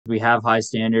We have high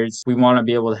standards. We want to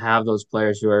be able to have those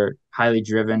players who are highly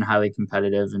driven, highly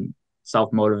competitive, and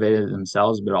self-motivated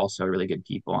themselves, but also really good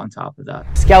people on top of that.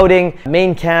 Scouting,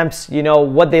 main camps,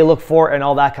 what they look for and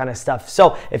all that kind of stuff.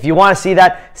 So if you want to see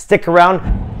that, stick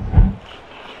around.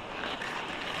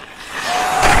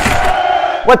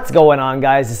 What's going on,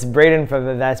 guys? This is Braden from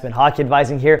Advancement Hockey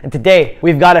Advising here, and today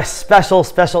we've got a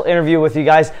special interview with you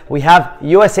guys. We have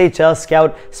USHL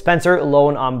scout Spencer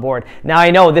Loane on board. Now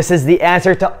I know this is the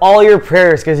answer to all your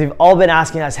prayers because you've all been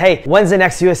asking us, hey, when's the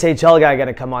next USHL guy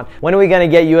gonna come on? When are we gonna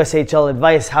get USHL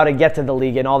advice, how to get to the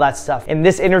league and all that stuff? In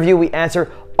this interview, we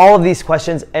answer all of these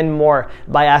questions and more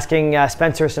by asking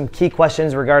Spencer some key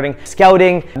questions regarding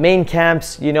scouting, main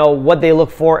camps, what they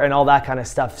look for and all that kind of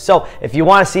stuff. So if you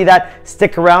want to see that,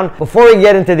 stick around. Before we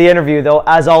get into the interview though,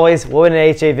 as always, what would an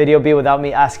AHA video be without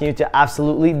me asking you to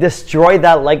absolutely destroy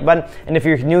that like button? And if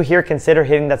you're new here, consider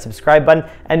hitting that subscribe button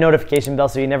and notification bell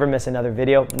so you never miss another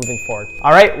video moving forward.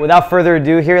 All right, without further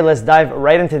ado here, let's dive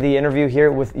right into the interview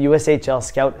here with USHL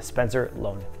scout Spencer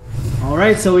Loane. All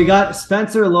right, so we got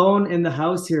Spencer Loane in the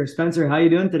house here. Spencer, how you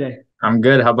doing today? I'm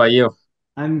good. How about you?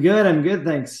 I'm good,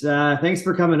 thanks. Thanks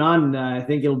for coming on. I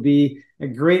think it'll be a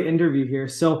great interview here.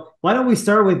 So why don't we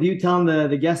start with you telling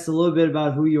the guests a little bit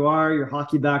about who you are, your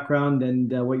hockey background,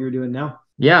 and what you're doing now?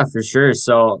 Yeah, for sure.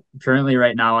 So currently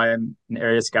right now I am an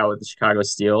area scout with the Chicago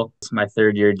Steel. It's my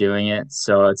third year doing it.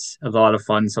 So it's a lot of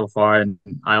fun so far. And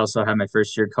I also had my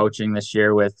first year coaching this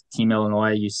year with Team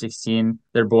Illinois U16,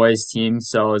 their boys team.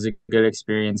 So it was a good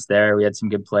experience there. We had some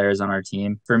good players on our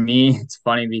team. For me, it's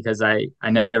funny because I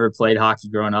never played hockey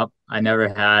growing up. I never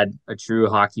had a true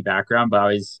hockey background, but I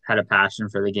always had a passion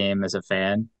for the game as a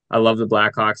fan. I love the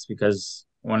Blackhawks because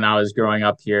when I was growing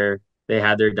up here, they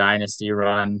had their dynasty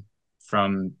run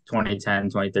from 2010,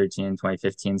 2013,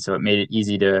 2015. So it made it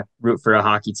easy to root for a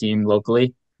hockey team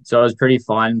locally. So it was pretty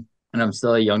fun. And I'm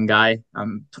still a young guy.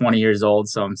 I'm 20 years old,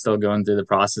 so I'm still going through the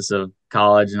process of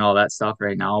college and all that stuff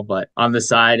right now. But on the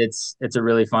side, it's a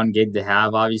really fun gig to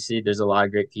have. Obviously, there's a lot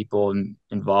of great people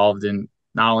involved in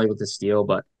not only with the Steel,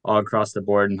 but all across the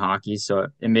board in hockey. So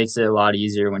it makes it a lot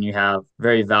easier when you have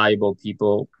very valuable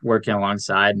people working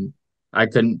alongside. And I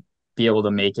couldn't be able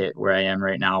to make it where I am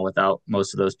right now without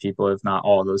most of those people, if not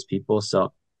all of those people.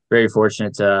 So very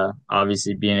fortunate to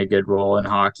obviously be in a good role in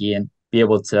hockey and be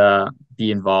able to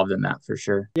be involved in that for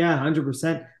sure. Yeah,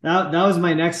 100%. That was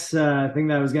my next thing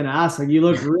that I was going to ask. Like, you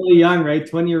look really young, right?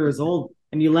 20 years old,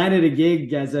 and you landed a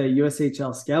gig as a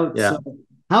USHL scout. Yeah. So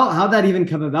how'd that even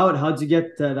come about? How'd you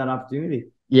get that opportunity?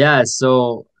 Yeah,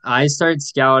 so I started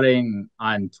scouting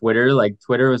on Twitter. Like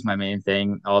Twitter was my main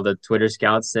thing, all the Twitter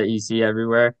scouts that you see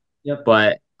everywhere. Yep.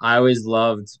 But I always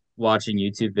loved watching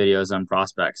YouTube videos on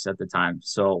prospects at the time.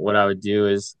 So what I would do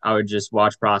is I would just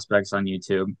watch prospects on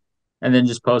YouTube and then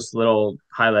just post little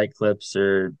highlight clips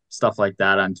or stuff like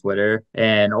that on Twitter.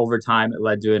 And over time, it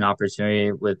led to an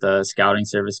opportunity with a scouting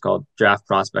service called Draft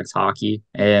Prospects Hockey.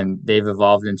 And they've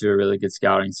evolved into a really good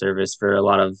scouting service for a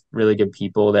lot of really good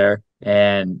people there.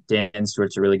 And Dan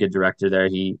Stewart's a really good director there.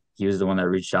 He was the one that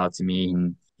reached out to me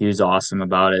and he was awesome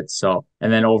about it. So,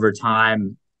 and then over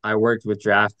time, I worked with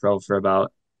Draft Pro for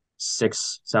about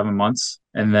 6-7 months.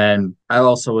 And then I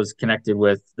also was connected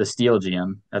with the Steel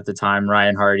GM at the time,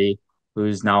 Ryan Hardy,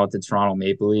 who's now with the Toronto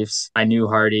Maple Leafs. I knew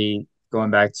Hardy going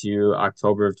back to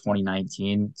October of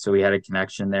 2019. So we had a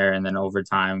connection there. And then over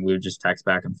time, we would just text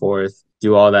back and forth,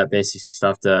 do all that basic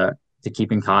stuff to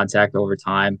keep in contact over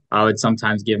time. I would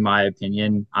sometimes give my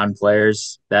opinion on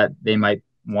players that they might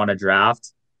want to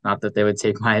draft. Not that they would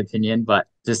take my opinion, but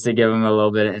just to give him a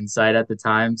little bit of insight at the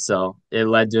time. So it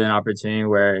led to an opportunity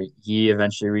where he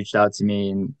eventually reached out to me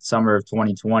in summer of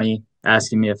 2020,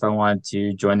 asking me if I wanted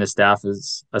to join the staff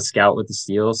as a scout with the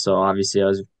Steel. So obviously I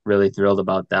was really thrilled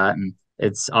about that. And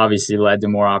it's obviously led to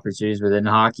more opportunities within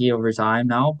hockey over time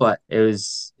now, but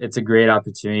it's a great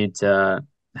opportunity to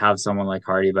have someone like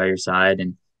Hardy by your side.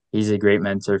 And he's a great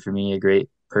mentor for me, a great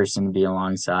person to be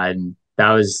alongside. And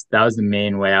that was the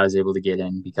main way I was able to get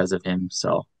in because of him.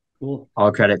 So cool.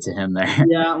 All credit to him there.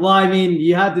 Yeah, well, I mean,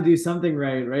 you had to do something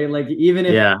right? Like even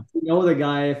if you know the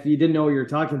guy, if you didn't know what you're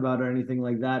talking about or anything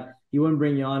like that, he wouldn't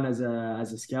bring you on as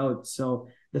a scout. So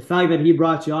the fact that he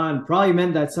brought you on probably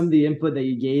meant that some of the input that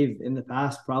you gave in the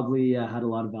past probably had a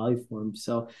lot of value for him.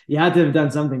 So you had to have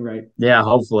done something right. Yeah,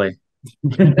 hopefully.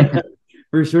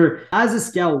 For sure. As a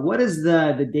scout, what does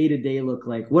the day-to-day look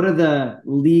like? What are the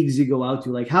leagues you go out to?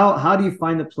 Like how do you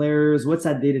find the players? What's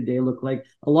that day-to-day look like?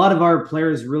 A lot of our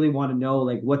players really want to know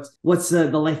like what's the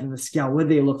life of the scout? What do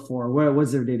they look for?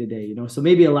 What's their day-to-day, you know? So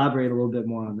maybe elaborate a little bit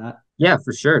more on that. Yeah,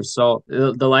 for sure. So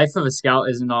the life of a scout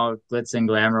isn't all glitz and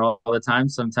glamour all the time.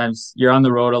 Sometimes you're on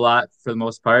the road a lot for the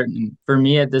most part. And for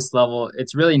me at this level,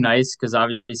 it's really nice because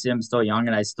obviously I'm still young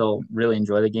and I still really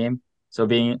enjoy the game. So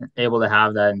being able to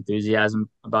have that enthusiasm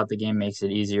about the game makes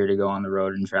it easier to go on the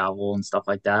road and travel and stuff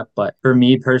like that. But for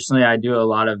me personally, I do a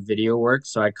lot of video work.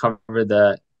 So I cover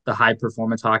the high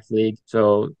performance hockey league.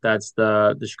 So that's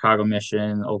the Chicago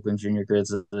Mission, Oakland Junior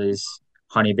Grizzlies,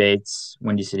 Honey Bates,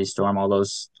 Windy City Storm, all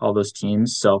those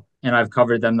teams. So, and I've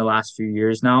covered them the last few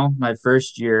years now. My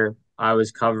first year, I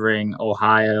was covering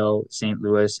Ohio, St.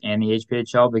 Louis, and the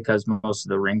HPHL because most of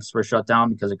the rinks were shut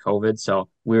down because of COVID. So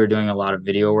we were doing a lot of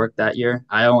video work that year.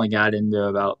 I only got into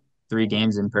about 3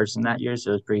 games in person that year, so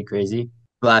it was pretty crazy.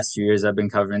 The last 2 years, I've been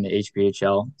covering the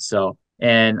HPHL. So,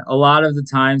 and a lot of the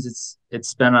times it's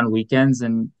spent on weekends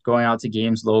and going out to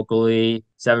games locally,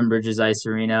 Seven Bridges Ice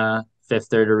Arena, Fifth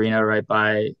Third Arena right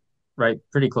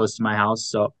pretty close to my house.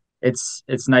 So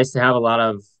it's nice to have a lot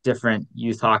of different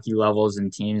youth hockey levels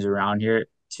and teams around here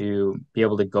to be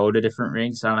able to go to different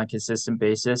rinks on a consistent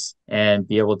basis and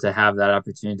be able to have that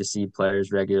opportunity to see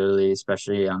players regularly,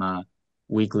 especially on a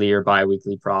weekly or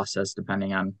bi-weekly process,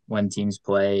 depending on when teams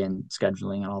play and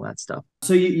scheduling and all that stuff.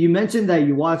 So you mentioned that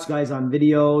you watch guys on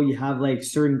video, you have like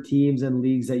certain teams and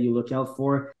leagues that you look out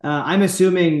for. I'm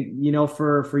assuming, you know,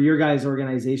 for your guys'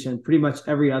 organization, pretty much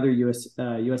every other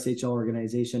USHL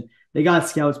organization, they got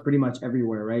scouts pretty much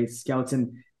everywhere, right? Scouts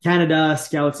in Canada,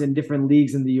 scouts in different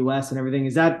leagues in the US and everything.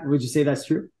 Would you say that's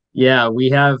true? Yeah, we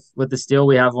have with the Steel,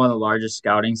 we have one of the largest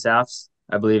scouting staffs,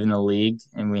 I believe, in the league,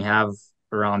 and we have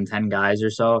around 10 guys or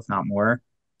so, if not more,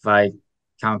 if I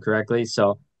count correctly.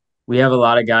 So we have a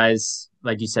lot of guys,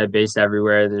 like you said, based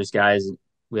everywhere.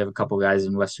 We have a couple guys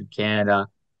in Western Canada.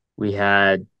 We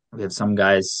have some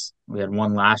guys, we had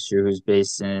one last year who's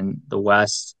based in the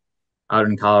West, out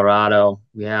in Colorado.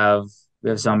 We have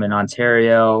some in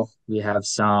Ontario. We have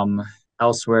some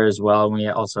elsewhere as well. And we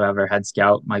also have our head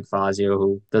scout, Mike Fazio,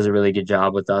 who does a really good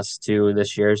job with us too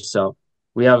this year. So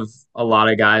we have a lot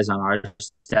of guys on our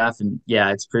staff. And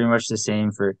yeah, it's pretty much the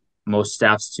same for most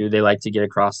staffs too. They like to get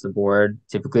across the board.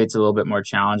 Typically, it's a little bit more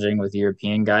challenging with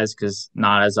European guys because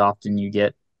not as often you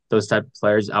get those type of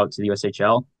players out to the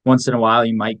USHL. Once in a while,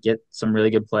 you might get some really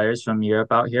good players from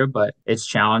Europe out here, but it's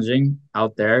challenging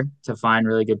out there to find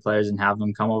really good players and have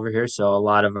them come over here. So a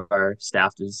lot of our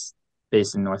staff is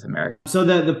based in North America. So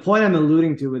the point I'm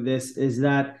alluding to with this is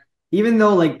that even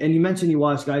though like, and you mentioned you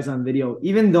watch guys on video,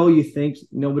 even though you think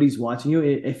nobody's watching you,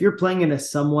 if you're playing in a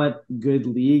somewhat good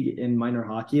league in minor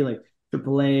hockey, like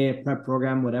AAA, prep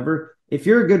program, whatever, if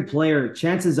you're a good player,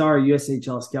 chances are a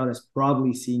USHL scout has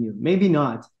probably seen you. Maybe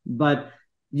not, but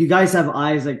you guys have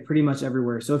eyes like pretty much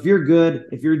everywhere. So if you're good,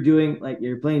 if you're doing like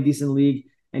you're playing a decent league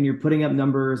and you're putting up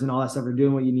numbers and all that stuff, or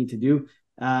doing what you need to do,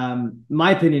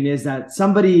 my opinion is that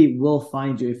somebody will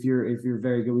find you if you're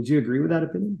very good. Would you agree with that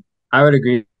opinion? I would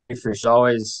agree for sure.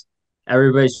 Always,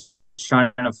 everybody's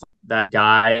trying to find that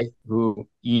guy who,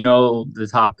 you know, the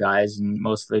top guys, and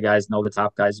most of the guys know the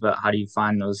top guys, but how do you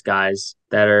find those guys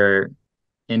that are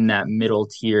in that middle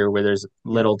tier where there's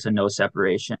little to no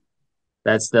separation?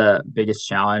 That's the biggest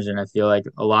challenge. And I feel like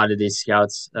a lot of these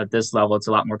scouts at this level, it's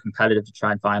a lot more competitive to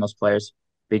try and find those players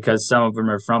because some of them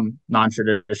are from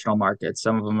non-traditional markets.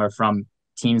 Some of them are from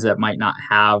teams that might not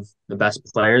have the best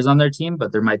players on their team,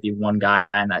 but there might be one guy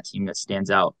on that team that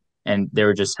stands out and they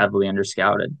were just heavily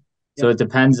underscouted. So Yep. it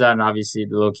depends on obviously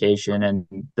the location and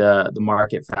the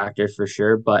market factor for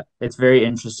sure. But it's very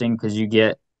interesting because you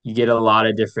get a lot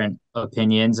of different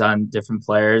opinions on different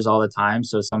players all the time.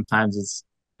 So sometimes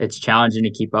it's challenging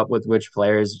to keep up with which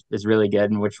players is really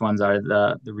good and which ones are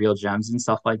the real gems and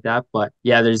stuff like that. But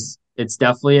yeah, it's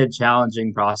definitely a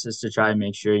challenging process to try and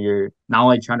make sure you're not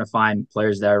only trying to find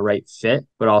players that are right fit,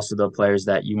 but also the players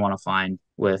that you want to find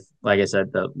with, like I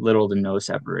said, the little to no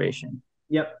separation.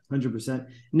 Yep, 100%.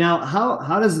 Now,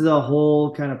 how does the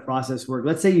whole kind of process work?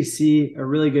 Let's say you see a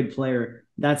really good player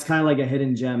that's kind of like a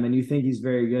hidden gem and you think he's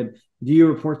very good. Do you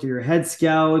report to your head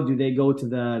scout? Do they go to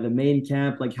the main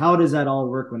camp? Like, how does that all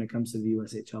work when it comes to the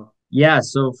USHL? Yeah,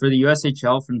 so for the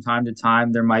USHL, from time to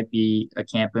time, there might be a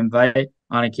camp invite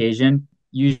on occasion.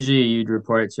 Usually, you'd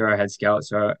report it to our head scout.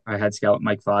 So our head scout,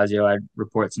 Mike Fazio, I'd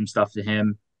report some stuff to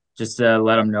him just to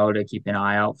let him know to keep an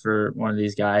eye out for one of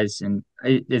these guys. And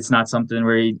it's not something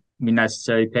where we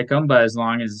necessarily pick them, but as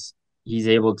long as he's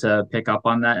able to pick up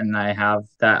on that, and I have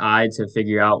that eye to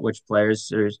figure out which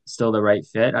players are still the right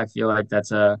fit. I feel like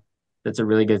that's a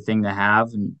really good thing to have,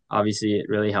 and obviously it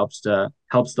really helps the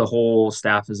whole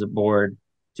staff as a board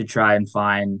to try and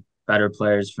find better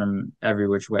players from every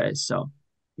which way. So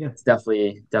Yeah. it's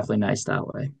definitely nice that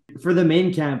way. For the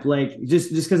main camp, like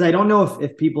just because I don't know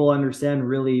if people understand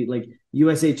really like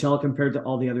USHL compared to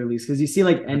all the other leagues, because you see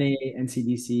like NA,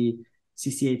 NCDC,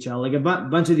 CCHL, like a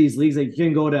bunch of these leagues, like you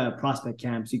can go to prospect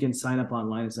camps, you can sign up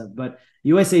online and stuff, but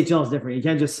USHL is different. You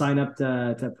can't just sign up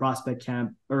to prospect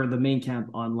camp or the main camp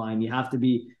online. You have to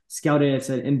be scouted. It's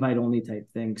an invite only type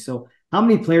thing. So how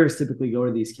many players typically go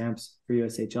to these camps for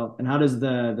USHL, and how does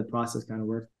the process kind of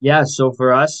work? Yeah, so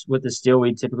for us with the steel,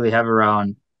 we typically have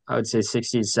around, I would say,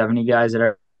 60 to 70 guys at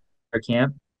our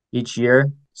camp each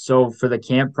year. So for the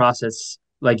camp process,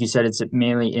 like you said, it's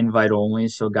mainly invite only.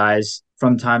 So guys,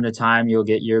 from time to time, you'll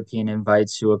get European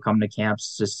invites who will come to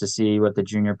camps just to see what the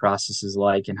junior process is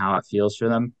like and how it feels for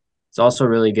them. It's also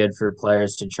really good for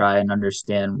players to try and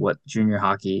understand what junior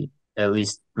hockey at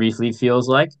least briefly feels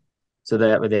like, so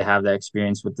that they have that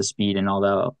experience with the speed and all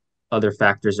the other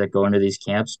factors that go into these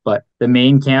camps. But the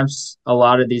main camps, a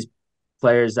lot of these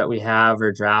players that we have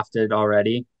are drafted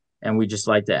already, and we just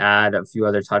like to add a few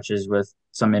other touches with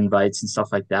some invites and stuff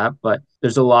like that. But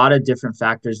there's a lot of different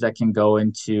factors that can go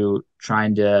into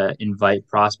trying to invite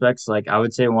prospects. Like I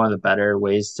would say one of the better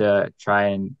ways to try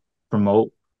and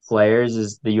promote players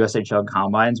is the USHL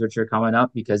combines, which are coming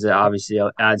up, because it obviously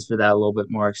adds for that a little bit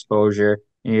more exposure,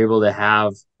 and you're able to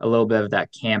have a little bit of that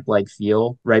camp like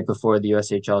feel right before the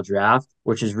USHL draft,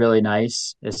 which is really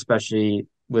nice, especially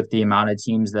with the amount of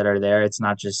teams that are there. It's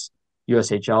not just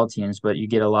USHL teams, but you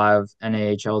get a lot of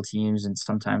NAHL teams and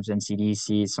sometimes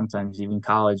NCDC, sometimes even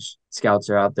college scouts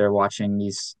are out there watching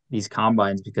these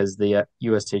combines, because the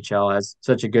USHL has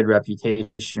such a good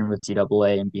reputation with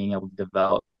CAA and being able to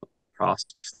develop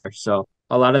prospects there. So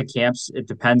a lot of the camps, it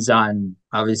depends on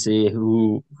obviously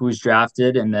who's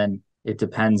drafted, and then it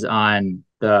depends on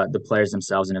the players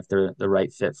themselves and if they're the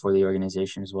right fit for the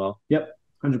organization as well. Yep,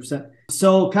 100%.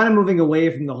 So kind of moving away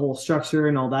from the whole structure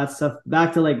and all that stuff,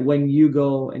 back to like when you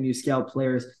go and you scout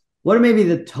players, what are maybe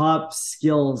the top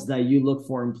skills that you look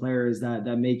for in players that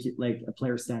make it like a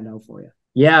player stand out for you?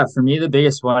 Yeah, for me, the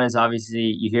biggest one is obviously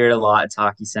you hear it a lot. It's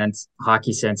hockey sense.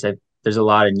 Hockey sense, there's a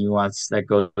lot of nuance that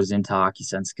goes into hockey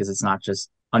sense, because it's not just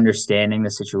understanding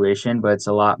the situation, but it's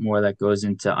a lot more that goes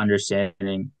into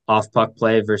understanding off puck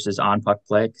play versus on puck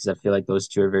play, because I feel like those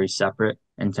two are very separate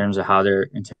in terms of how they're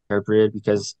interpreted.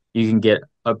 Because you can get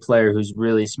a player who's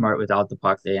really smart without the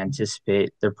puck, they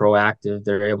anticipate, they're proactive,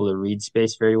 they're able to read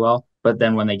space very well. But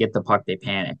then when they get the puck, they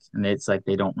panic, and it's like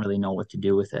they don't really know what to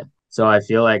do with it. So I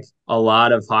feel like a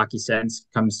lot of hockey sense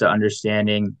comes to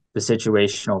understanding the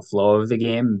situational flow of the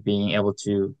game, being able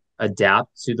to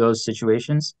adapt to those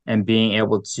situations and being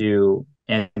able to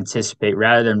anticipate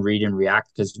rather than read and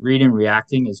react, because read and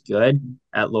reacting is good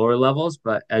at lower levels,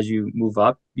 but as you move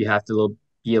up, you have to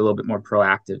be a little bit more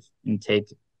proactive and take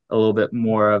a little bit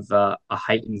more of a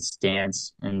heightened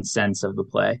stance and sense of the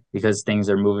play, because things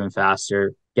are moving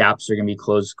faster. Gaps are going to be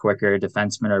closed quicker.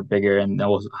 Defensemen are bigger and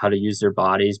know how to use their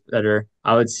bodies better.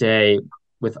 I would say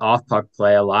with off puck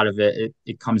play, a lot of it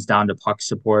comes down to puck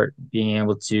support, being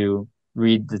able to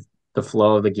read the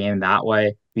flow of the game that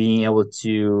way, being able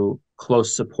to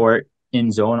close support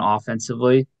in zone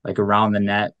offensively, like around the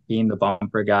net, being the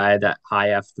bumper guy, that high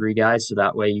F3 guy. So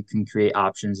that way you can create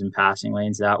options in passing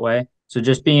lanes that way. So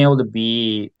just being able to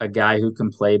be a guy who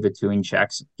can play between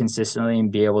checks consistently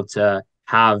and be able to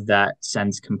have that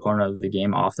sense component of the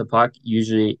game off the puck.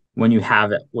 Usually when you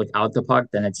have it without the puck,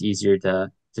 then it's easier to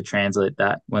translate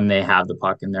that when they have the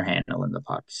puck and they're handling the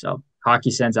puck. So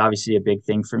hockey sense, obviously a big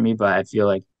thing for me, but I feel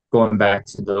like going back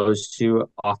to those two,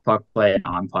 off puck play and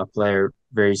on puck play, are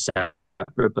very separate,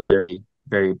 but very,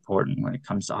 very important when it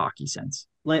comes to hockey sense.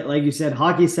 Like you said,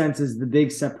 hockey sense is the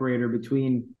big separator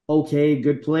between okay,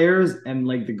 good players and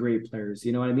like the great players.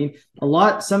 You know what I mean?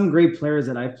 Some great players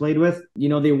that I played with,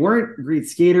 they weren't great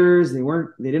skaters. They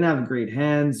didn't have great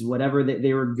hands, whatever.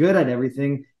 They were good at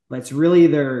everything, but it's really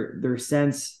their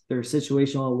sense, their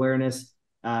situational awareness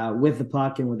with the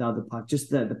puck and without the puck,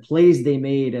 just the plays they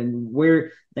made and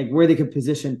where they could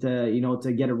position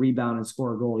to get a rebound and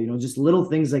score a goal, just little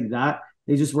things like that.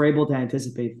 They just were able to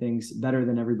anticipate things better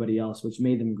than everybody else, which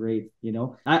made them great.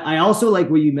 I also like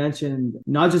what you mentioned,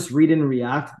 not just read and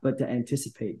react, but to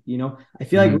anticipate. I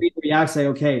feel like read and react's like,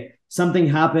 okay, something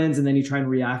happens and then you try and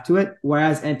react to it.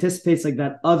 Whereas anticipate's like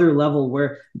that other level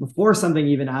where before something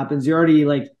even happens, you're already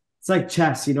like, it's like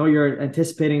chess, you're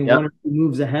anticipating one or two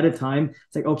moves ahead of time.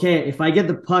 It's like, okay, if I get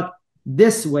the puck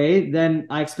this way, then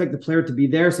I expect the player to be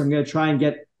there. So I'm going to try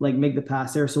and make the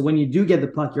pass there. So when you do get the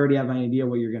puck, you already have an idea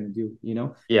what you're going to do, you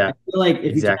know? I Yeah, feel like if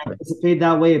you can exactly. anticipate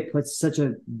that way, it puts such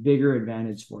a bigger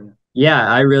advantage for you. Yeah,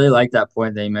 I really like that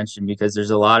point that you mentioned because there's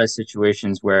a lot of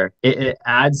situations where it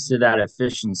adds to that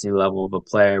efficiency level of a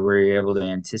player where you're able to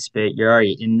anticipate you're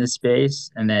already in the space.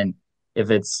 And then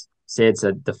if it's, say, it's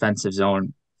a defensive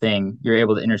zone thing, you're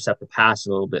able to intercept the pass a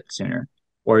little bit sooner,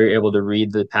 or you're able to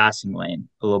read the passing lane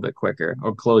a little bit quicker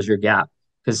or close your gap.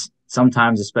 Because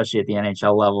sometimes, especially at the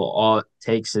NHL level, all it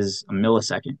takes is a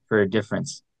millisecond for a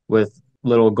difference with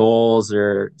little goals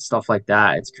or stuff like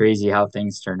that. It's crazy how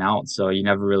things turn out. So you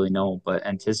never really know. But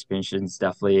anticipation is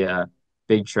definitely a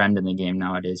big trend in the game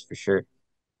nowadays for sure.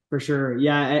 For sure.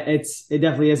 Yeah, it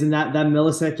definitely is. And that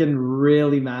millisecond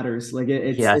really matters. Like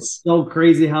it's Yes. so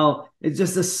crazy how it's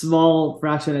just a small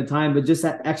fraction of time, but just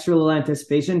that extra little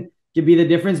anticipation could be the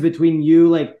difference between you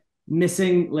like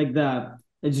missing like the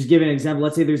just give an example.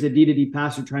 Let's say there's a D to D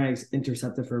pass, you're trying to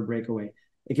intercept it for a breakaway.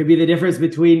 It could be the difference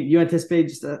between you anticipate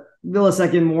just a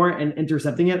millisecond more and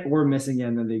intercepting it or missing it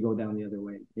and then they go down the other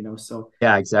way, you know. So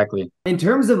Yeah, exactly. in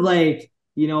terms of like,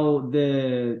 you know,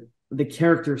 the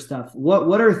character stuff,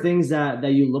 what are things that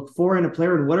you look for in a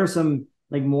player, and what are some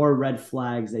like more red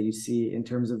flags that you see in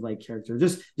terms of like character?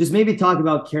 Just maybe talk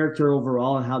about character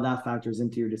overall and how that factors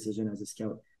into your decision as a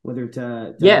scout, whether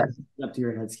to Yeah. up to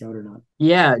your head scout or not.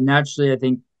 Yeah. Naturally, I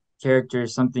think character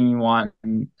is something you want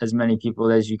in as many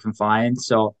people as you can find.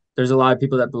 So there's a lot of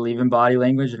people that believe in body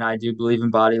language, and I do believe in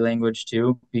body language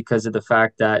too, because of the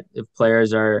fact that if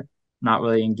players are not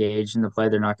really engaged in the play,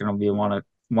 they're not going to be want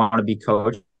to be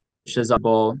coached. As a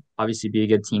ball, obviously be a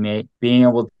good teammate. Being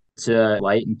able to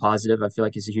light and positive, I feel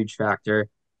like is a huge factor.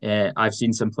 And I've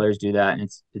seen some players do that, and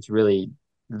it's really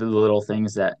the little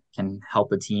things that can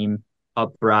help a team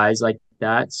uprise like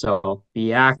that. So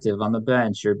be active on the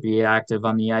bench or be active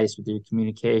on the ice with your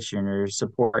communication or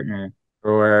supporting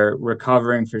or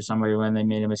recovering for somebody when they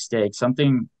made a mistake.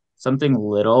 Something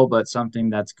little, but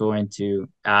something that's going to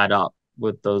add up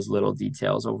with those little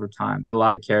details over time. A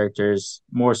lot of characters,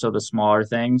 more so the smaller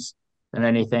things than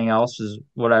anything else, is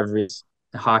what I've read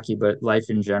hockey, but life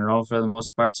in general for the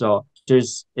most part. So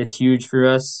it's huge for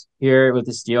us here with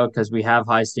the Steel because we have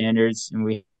high standards and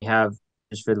we have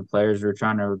just for the players we're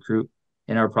trying to recruit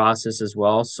in our process as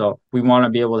well. So we want to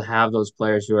be able to have those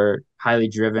players who are highly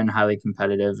driven, highly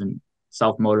competitive, and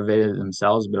self motivated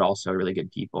themselves, but also really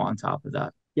good people on top of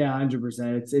that. Yeah,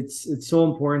 100%. It's so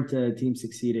important to team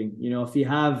succeeding. You know, if you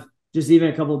have just even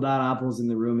a couple of bad apples in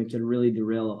the room, it can really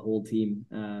derail a whole team.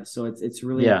 So it's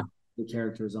really Yeah. important the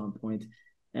characters on point.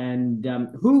 And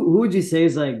who would you say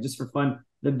is like just for fun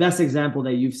the best example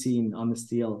that you've seen on the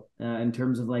Steel in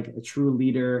terms of like a true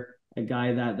leader, a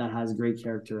guy that has great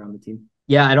character on the team?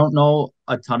 Yeah, I don't know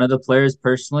a ton of the players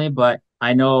personally, but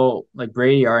I know like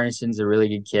Brady Arneson's a really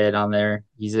good kid on there.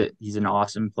 He's an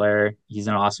awesome player. He's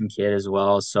an awesome kid as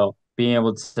well. So being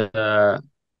able to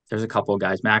there's a couple of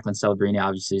guys. Macklin Celebrini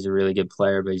obviously is a really good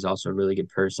player, but he's also a really good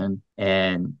person.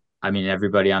 And I mean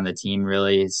everybody on the team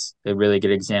really is a really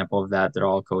good example of that. They're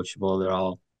all coachable.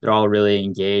 They're all really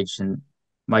engaged, and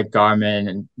Mike Garman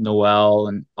and Noel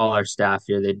and all our staff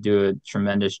here, they do a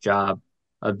tremendous job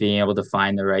of being able to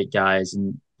find the right guys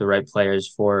and the right players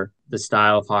for the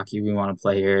style of hockey we want to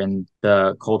play here and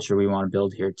the culture we want to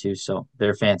build here too. So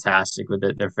they're fantastic with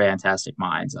it. They're fantastic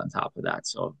minds on top of that.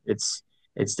 So it's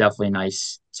definitely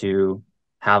nice to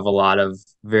have a lot of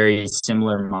very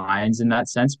similar minds in that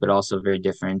sense, but also very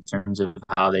different in terms of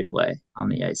how they play on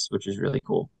the ice, which is really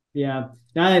cool. Yeah.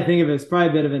 Now that I think of it, it's probably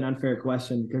a bit of an unfair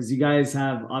question because you guys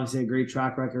have obviously a great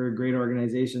track record, great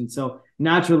organization. So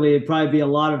naturally, it'd probably be a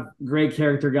lot of great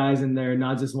character guys in there,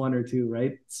 not just one or two,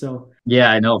 right? So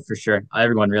Yeah, I know for sure.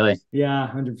 Everyone really.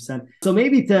 yeah, 100%. So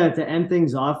maybe to end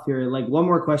things off here, like one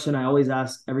more question I always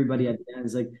ask everybody at the end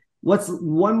is like, what's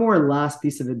one more last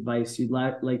piece of advice you'd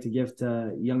like to give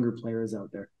to younger players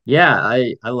out there? Yeah,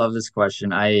 I love this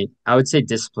question. I would say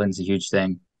discipline's a huge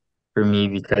thing for me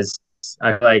because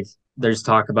I feel like there's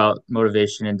talk about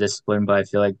motivation and discipline, but I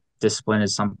feel like discipline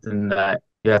is something that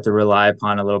you have to rely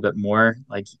upon a little bit more.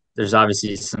 Like there's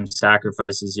obviously some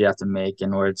sacrifices you have to make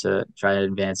in order to try to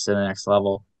advance to the next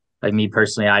level. Like me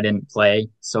personally, I didn't play,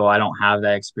 so I don't have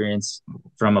that experience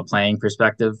from a playing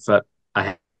perspective, but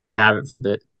I have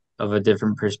it of a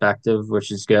different perspective,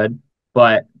 which is good.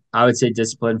 But I would say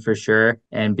discipline for sure,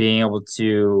 and being able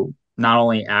to not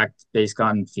only act based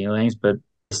on feelings, but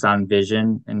based on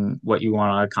vision and what you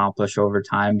want to accomplish over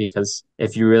time. Because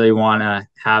if you really want to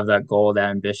have that goal, that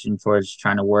ambition towards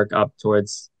trying to work up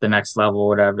towards the next level,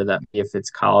 whatever that, if it's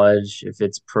college, if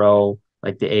it's pro,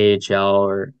 like the AHL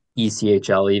or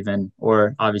ECHL even,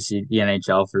 or obviously the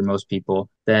NHL for most people,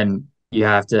 then you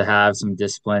have to have some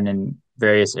discipline in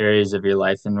various areas of your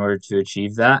life in order to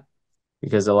achieve that.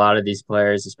 Because a lot of these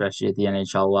players, especially at the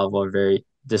NHL level, are very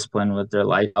disciplined with their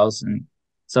lifestyles, and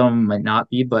some of them might not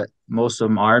be, but most of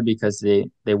them are because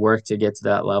they work to get to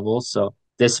that level. So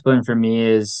discipline for me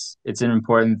is it's an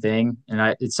important thing,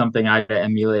 and it's something I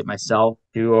emulate myself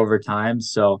do over time.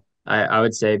 So I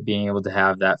would say being able to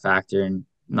have that factor in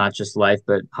not just life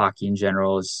but hockey in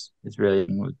general is really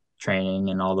with training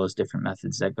and all those different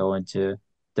methods that go into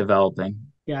developing.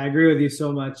 Yeah, I agree with you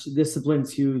so much.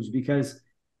 Discipline's huge because,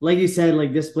 like you said,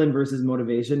 like discipline versus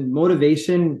motivation.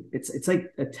 Motivation, it's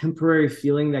like a temporary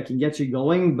feeling that can get you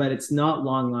going, but it's not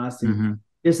long lasting. Mm-hmm.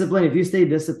 Discipline, if you stay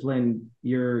disciplined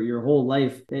your whole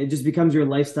life, it just becomes your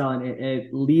lifestyle, and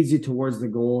it leads you towards the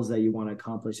goals that you want to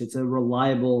accomplish. It's a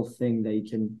reliable thing that you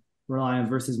can rely on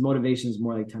versus motivation is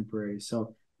more like temporary.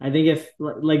 So I think if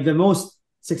like the most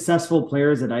successful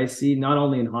players that I see, not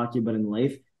only in hockey but in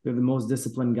life, they're the most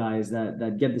disciplined guys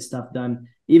that get the stuff done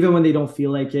even when they don't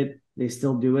feel like it. They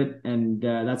still do it, and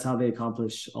that's how they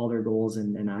accomplish all their goals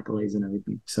and accolades and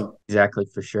everything. So exactly,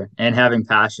 for sure, and having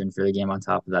passion for the game on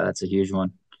top of that, that's a huge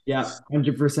one. Yeah,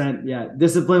 100%. Yeah,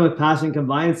 discipline with passion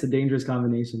combined, it's a dangerous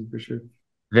combination for sure.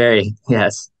 Very,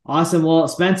 yes. Awesome. Well,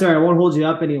 Spencer, I won't hold you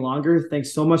up any longer.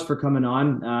 Thanks so much for coming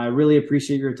on. I really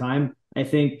appreciate your time. I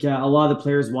think a lot of the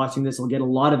players watching this will get a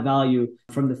lot of value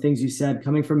from the things you said.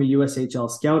 Coming from a USHL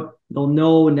scout, they'll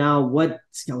know now what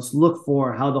scouts look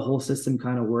for, how the whole system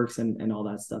kind of works, and all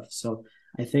that stuff. So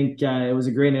I think it was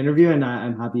a great interview, and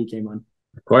I'm happy you came on.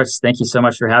 Of course. Thank you so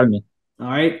much for having me. All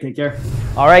right, take care.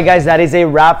 All right, guys, that is a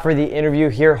wrap for the interview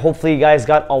here. Hopefully you guys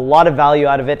got a lot of value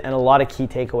out of it and a lot of key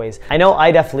takeaways. I know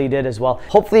I definitely did as well.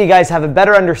 Hopefully you guys have a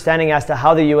better understanding as to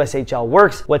how the USHL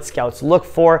works, what scouts look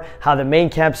for, how the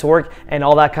main camps work, and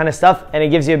all that kind of stuff. And it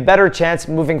gives you a better chance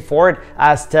moving forward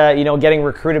as to, getting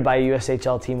recruited by a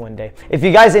USHL team one day. If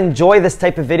you guys enjoy this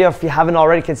type of video, if you haven't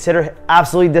already, consider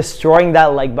absolutely destroying that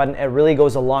like button. It really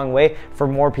goes a long way for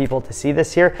more people to see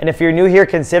this here. And if you're new here,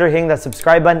 consider hitting that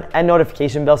subscribe button and notification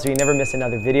bell so you never miss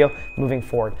another video moving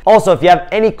forward. Also, if you have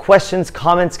any questions,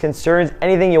 comments, concerns,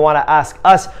 anything you want to ask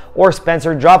us or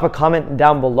Spencer, drop a comment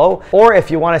down below. Or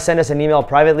if you want to send us an email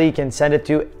privately, you can send it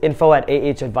to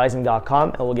info@ahadvising.com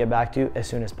and we'll get back to you as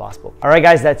soon as possible. All right,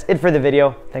 guys, that's it for the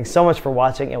video. Thanks so much for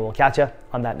watching, and we'll catch you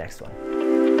on that next one.